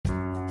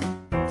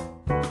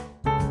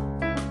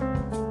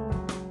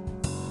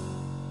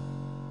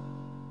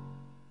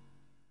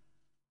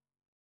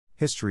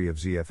History of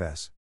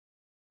ZFS.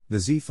 The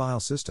Z file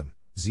system,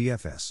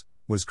 ZFS,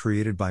 was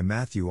created by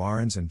Matthew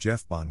Ahrens and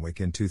Jeff Bonwick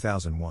in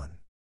 2001.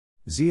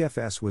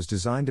 ZFS was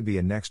designed to be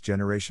a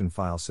next-generation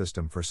file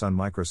system for Sun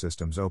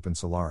Microsystems Open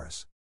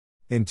Solaris.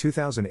 In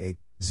 2008,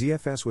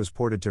 ZFS was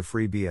ported to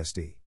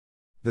FreeBSD.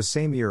 The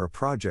same year a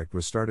project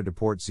was started to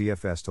port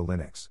ZFS to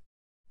Linux.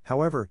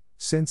 However,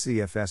 since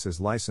ZFS is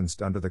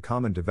licensed under the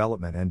Common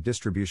Development and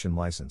Distribution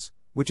License,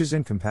 which is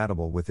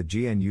incompatible with the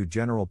GNU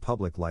General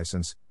Public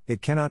License,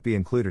 it cannot be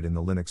included in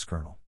the Linux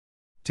kernel.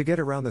 To get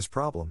around this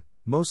problem,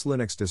 most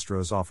Linux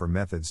distros offer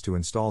methods to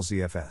install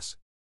ZFS.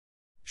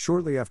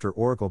 Shortly after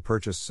Oracle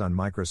purchased Sun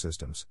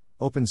Microsystems,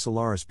 Open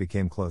Solaris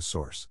became closed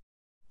source.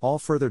 All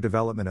further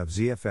development of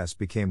ZFS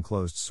became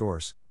closed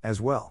source, as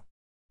well.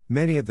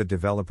 Many of the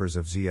developers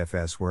of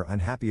ZFS were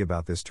unhappy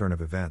about this turn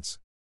of events.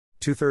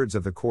 Two-thirds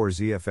of the core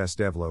ZFS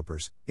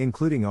developers,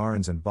 including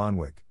Ahrens and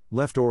Bonwick,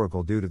 left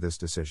Oracle due to this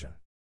decision.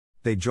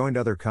 They joined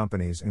other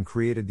companies and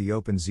created the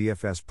Open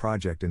ZFS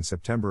project in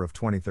September of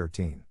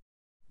 2013.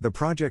 The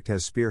project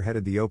has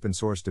spearheaded the open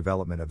source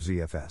development of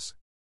ZFS.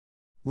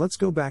 Let's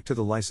go back to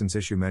the license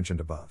issue mentioned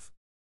above.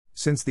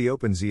 Since the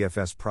Open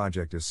ZFS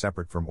project is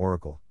separate from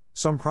Oracle,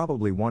 some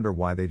probably wonder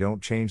why they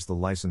don't change the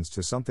license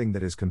to something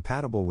that is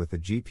compatible with the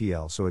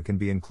GPL so it can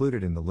be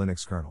included in the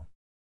Linux kernel.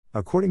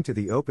 According to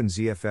the Open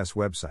ZFS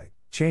website,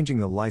 changing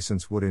the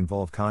license would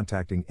involve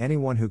contacting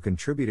anyone who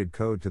contributed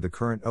code to the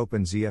current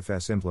Open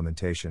ZFS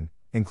implementation,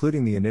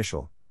 including the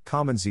initial,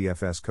 common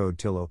ZFS code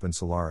till Open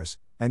Solaris,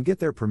 and get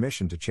their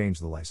permission to change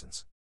the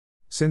license.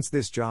 Since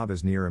this job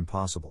is near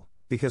impossible,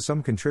 because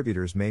some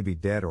contributors may be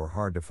dead or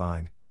hard to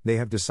find, they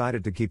have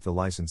decided to keep the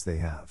license they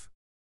have.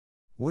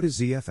 What is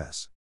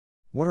ZFS?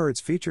 What are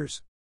its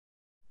features?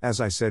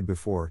 As I said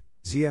before,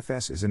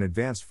 ZFS is an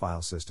advanced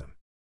file system.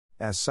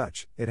 As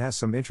such, it has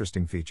some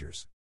interesting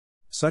features.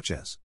 Such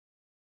as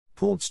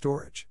pooled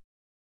storage,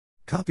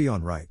 copy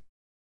on write,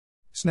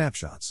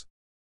 snapshots,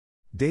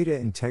 data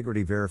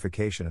integrity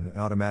verification and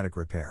automatic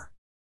repair,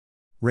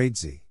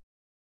 RAID-Z,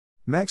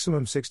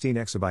 maximum 16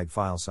 exabyte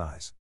file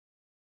size,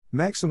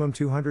 maximum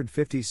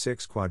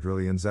 256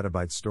 quadrillion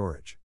zettabyte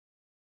storage.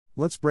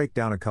 Let's break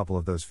down a couple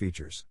of those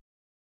features.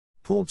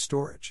 Pooled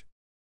storage.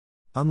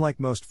 Unlike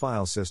most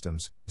file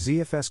systems,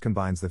 ZFS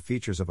combines the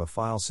features of a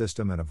file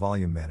system and a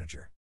volume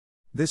manager.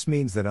 This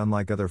means that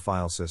unlike other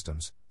file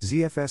systems,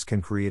 ZFS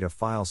can create a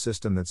file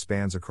system that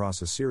spans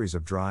across a series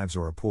of drives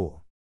or a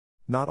pool.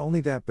 Not only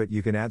that, but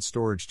you can add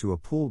storage to a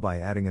pool by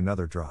adding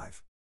another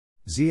drive.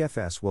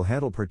 ZFS will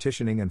handle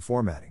partitioning and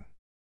formatting.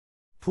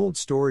 Pooled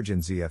storage in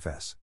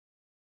ZFS.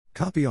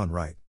 Copy on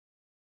write.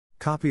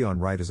 Copy on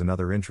write is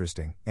another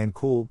interesting, and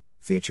cool,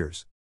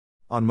 features.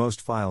 On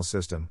most file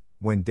system,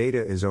 when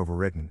data is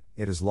overwritten,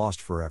 it is lost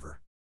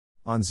forever.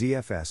 On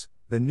ZFS,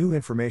 the new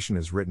information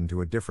is written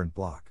to a different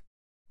block.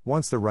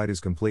 Once the write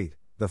is complete,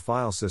 the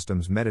file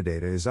system's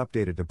metadata is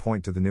updated to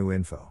point to the new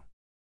info.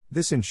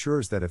 This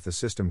ensures that if the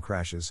system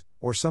crashes,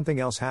 or something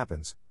else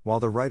happens,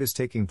 while the write is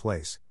taking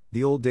place,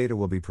 the old data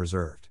will be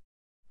preserved.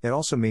 It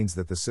also means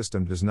that the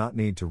system does not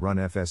need to run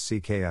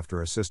FSCK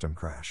after a system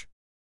crash.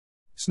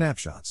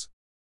 Snapshots.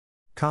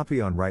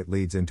 Copy on write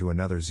leads into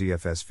another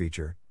ZFS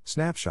feature,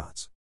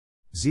 snapshots.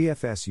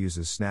 ZFS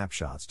uses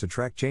snapshots to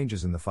track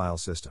changes in the file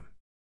system.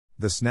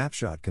 The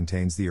snapshot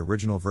contains the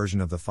original version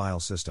of the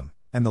file system,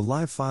 and the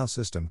live file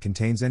system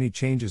contains any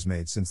changes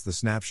made since the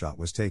snapshot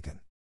was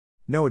taken.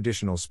 No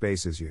additional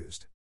space is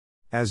used.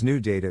 As new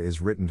data is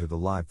written to the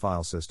live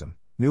file system,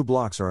 new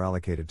blocks are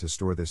allocated to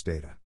store this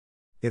data.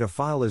 If a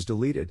file is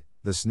deleted,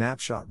 the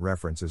snapshot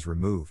reference is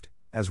removed,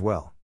 as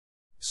well.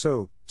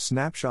 So,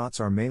 snapshots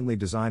are mainly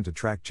designed to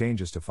track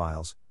changes to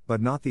files,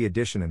 but not the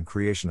addition and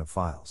creation of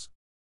files.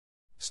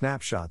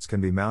 Snapshots can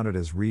be mounted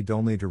as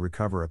read-only to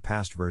recover a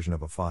past version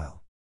of a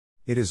file.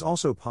 It is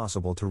also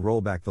possible to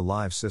roll back the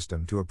live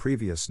system to a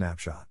previous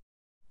snapshot.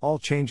 All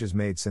changes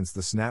made since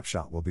the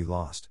snapshot will be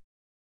lost.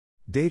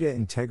 Data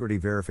integrity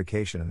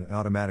verification and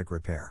automatic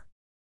repair.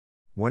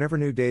 Whenever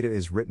new data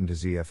is written to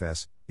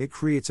ZFS, it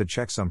creates a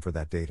checksum for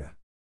that data.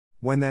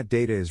 When that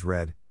data is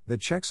read, the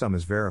checksum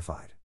is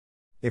verified.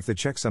 If the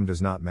checksum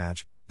does not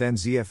match, then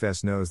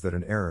ZFS knows that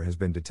an error has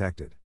been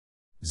detected.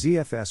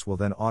 ZFS will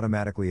then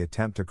automatically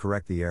attempt to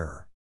correct the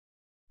error.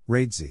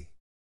 RAID-Z.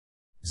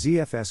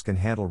 ZFS can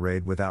handle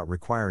RAID without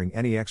requiring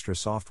any extra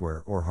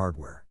software or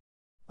hardware.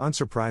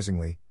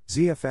 Unsurprisingly,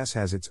 ZFS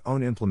has its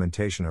own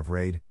implementation of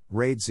RAID,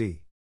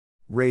 RAID-Z.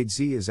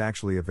 RAID-Z is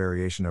actually a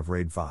variation of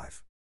RAID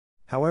 5.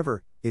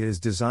 However, it is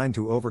designed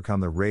to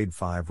overcome the RAID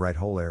 5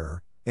 write-hole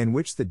error, in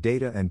which the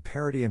data and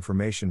parity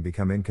information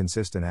become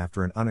inconsistent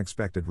after an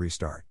unexpected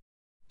restart.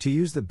 To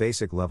use the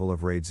basic level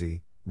of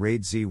RAID-Z,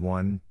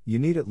 RAID-Z1, you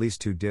need at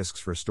least 2 disks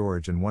for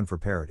storage and 1 for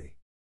parity.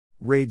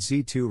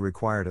 RAID-Z2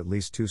 required at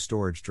least 2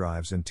 storage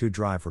drives and 2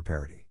 drive for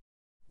parity.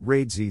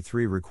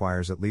 RAID-Z3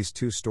 requires at least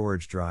 2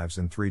 storage drives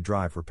and 3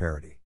 drive for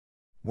parity.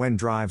 When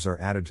drives are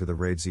added to the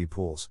RAID-Z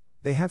pools,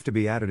 they have to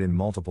be added in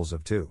multiples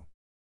of 2.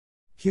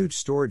 Huge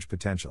storage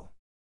potential.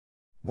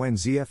 When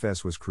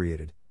ZFS was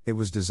created, it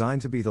was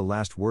designed to be the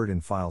last word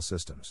in file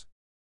systems.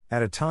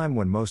 At a time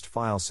when most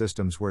file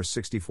systems were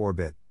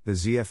 64-bit, the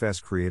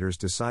ZFS creators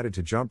decided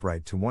to jump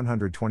right to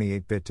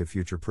 128-bit to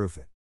future-proof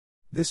it.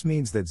 This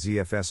means that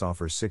ZFS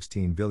offers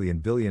 16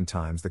 billion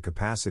times the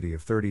capacity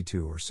of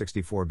 32 or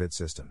 64-bit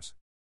systems.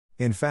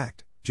 In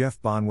fact, Jeff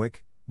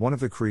Bonwick, one of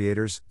the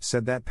creators,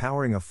 said that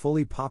powering a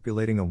fully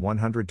populating a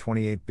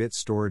 128-bit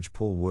storage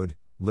pool would,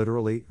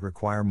 literally,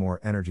 require more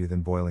energy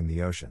than boiling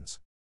the oceans.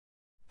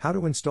 How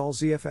to install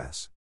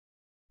ZFS?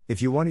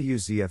 If you want to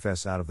use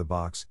ZFS out of the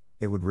box,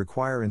 it would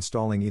require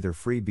installing either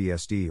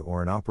FreeBSD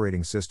or an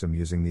operating system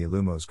using the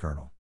Illumos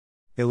kernel.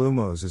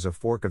 Illumos is a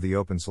fork of the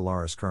Open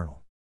Solaris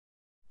kernel.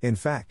 In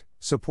fact,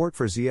 support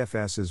for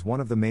ZFS is one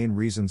of the main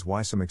reasons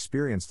why some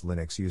experienced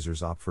Linux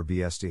users opt for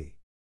BSD.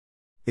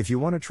 If you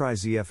want to try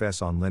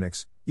ZFS on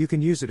Linux, you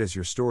can use it as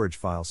your storage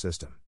file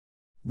system.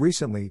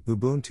 Recently,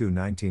 Ubuntu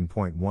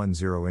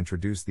 19.10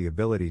 introduced the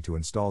ability to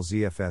install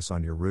ZFS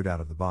on your root out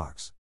of the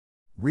box.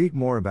 Read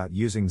more about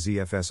using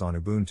ZFS on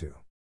Ubuntu.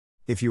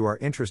 If you are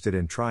interested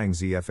in trying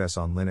ZFS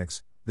on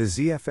Linux, the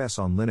ZFS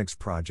on Linux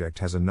project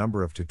has a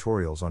number of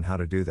tutorials on how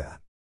to do that.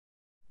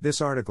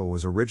 This article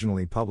was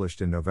originally published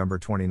in November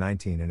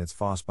 2019 and it's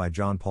FOSS by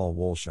John Paul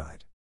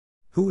Wolscheid,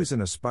 who is an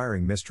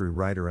aspiring mystery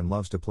writer and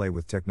loves to play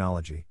with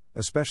technology,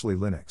 especially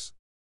Linux.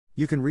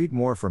 You can read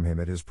more from him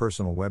at his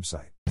personal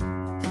website.